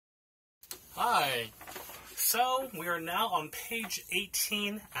Hi. So we are now on page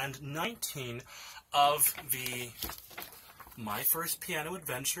 18 and 19 of the My First Piano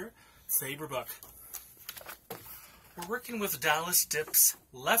Adventure Faber book. We're working with Dallas Dip's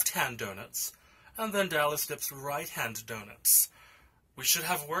left-hand donuts and then Dallas Dip's right-hand donuts. We should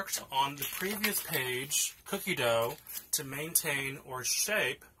have worked on the previous page, cookie dough, to maintain or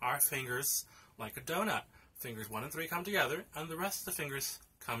shape our fingers like a donut. Fingers 1 and 3 come together, and the rest of the fingers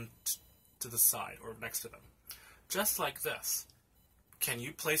come to the side or next to them. Just like this. Can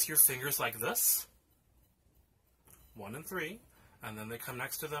you place your fingers like this? 1 and 3, and then they come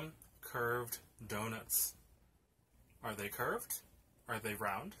next to them, curved donuts. Are they curved? Are they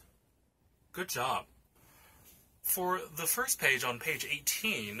round? Good job. For the first page on page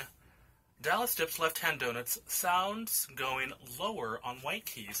 18, Dallas Dip's left-hand donuts sounds going lower on white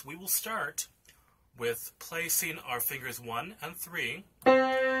keys. We will start with placing our fingers 1 and 3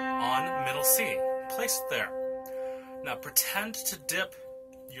 on middle C. Place it there. Now pretend to dip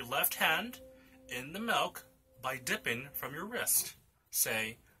your left hand in the milk by dipping from your wrist.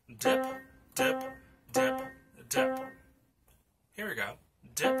 Say, dip, dip, dip, dip. Here we go.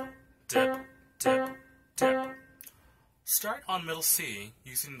 Dip, dip, dip, dip. Start on middle C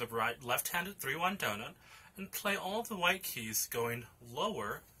using the left-handed 3-1 donut and play all the white keys going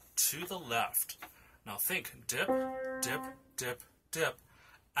lower to the left. Now think, dip, dip, dip, dip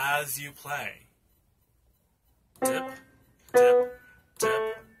as you play. Dip, dip,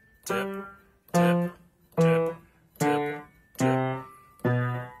 dip, dip, dip, dip, dip, dip.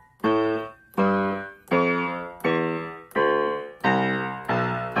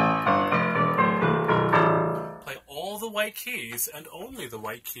 Play all the white keys and only the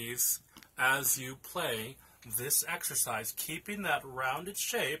white keys as you play this exercise, keeping that rounded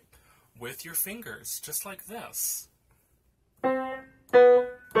shape with your fingers, just like this.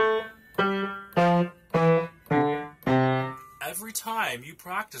 Every time you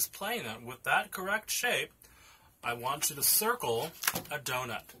practice playing it with that correct shape, I want you to circle a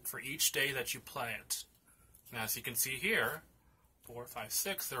donut for each day that you play it. And as you can see here, 4, 5,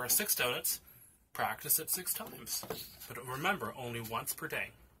 6, there are 6 donuts. Practice it 6 times. But remember, only once per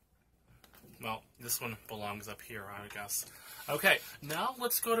day. Well, this one belongs up here, I guess. Okay, now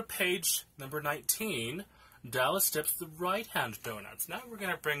let's go to page number 19. Dallas Dip's the right-hand donuts. Now we're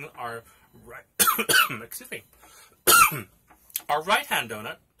going to bring our our right-hand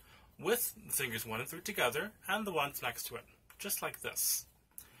donut with the fingers 1 and 3 together and the ones next to it, just like this.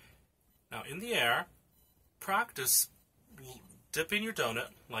 Now in the air, practice dipping your donut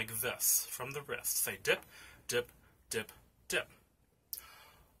like this from the wrist. Say dip, dip, dip, dip.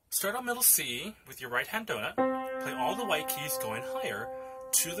 Start on middle C with your right-hand donut. Play all the white keys going higher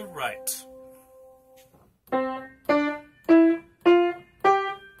to the right.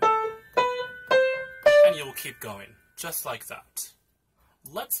 And you will keep going, just like that.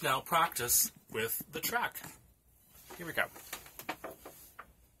 Let's now practice with the track. Here we go.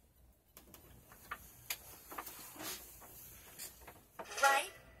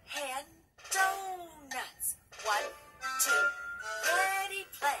 Right-hand donuts. 1, 2, ready,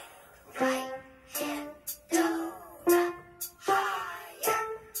 play. Right-hand donut. Higher,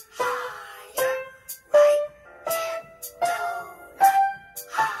 higher. Right-hand donut.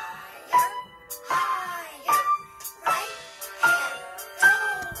 Higher, higher. Right-hand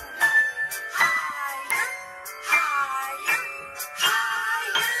donut. Higher, higher,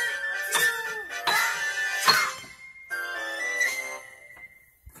 higher to the top.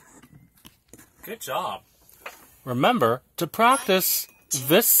 Good job. Remember to practice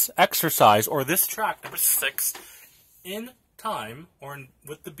this exercise or this track, number 6, in time or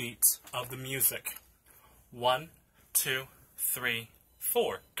with the beats of the music. 1, 2, 3,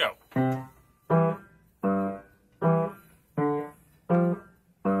 4. Go.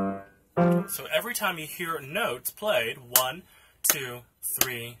 So every time you hear notes played, 1, 2,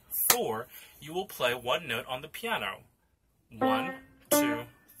 3, 4, you will play one note on the piano. 1, 2,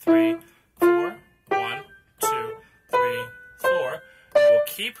 3, 4. 1, 2, 3, 4. You will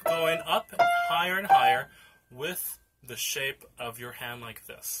keep going up higher and higher with the shape of your hand like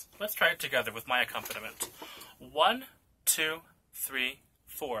this. Let's try it together with my accompaniment. 1, 2, 3,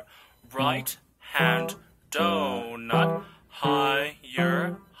 4. Right hand donut,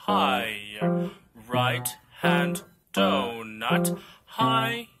 higher, higher. Right hand donut,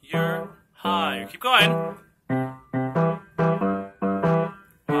 higher, higher. Keep going.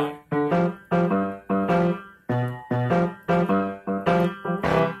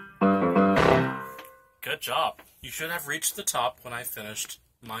 Good job. You should have reached the top when I finished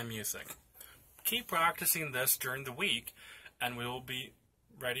my music. Keep practicing this during the week, and we will be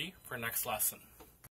ready for next lesson.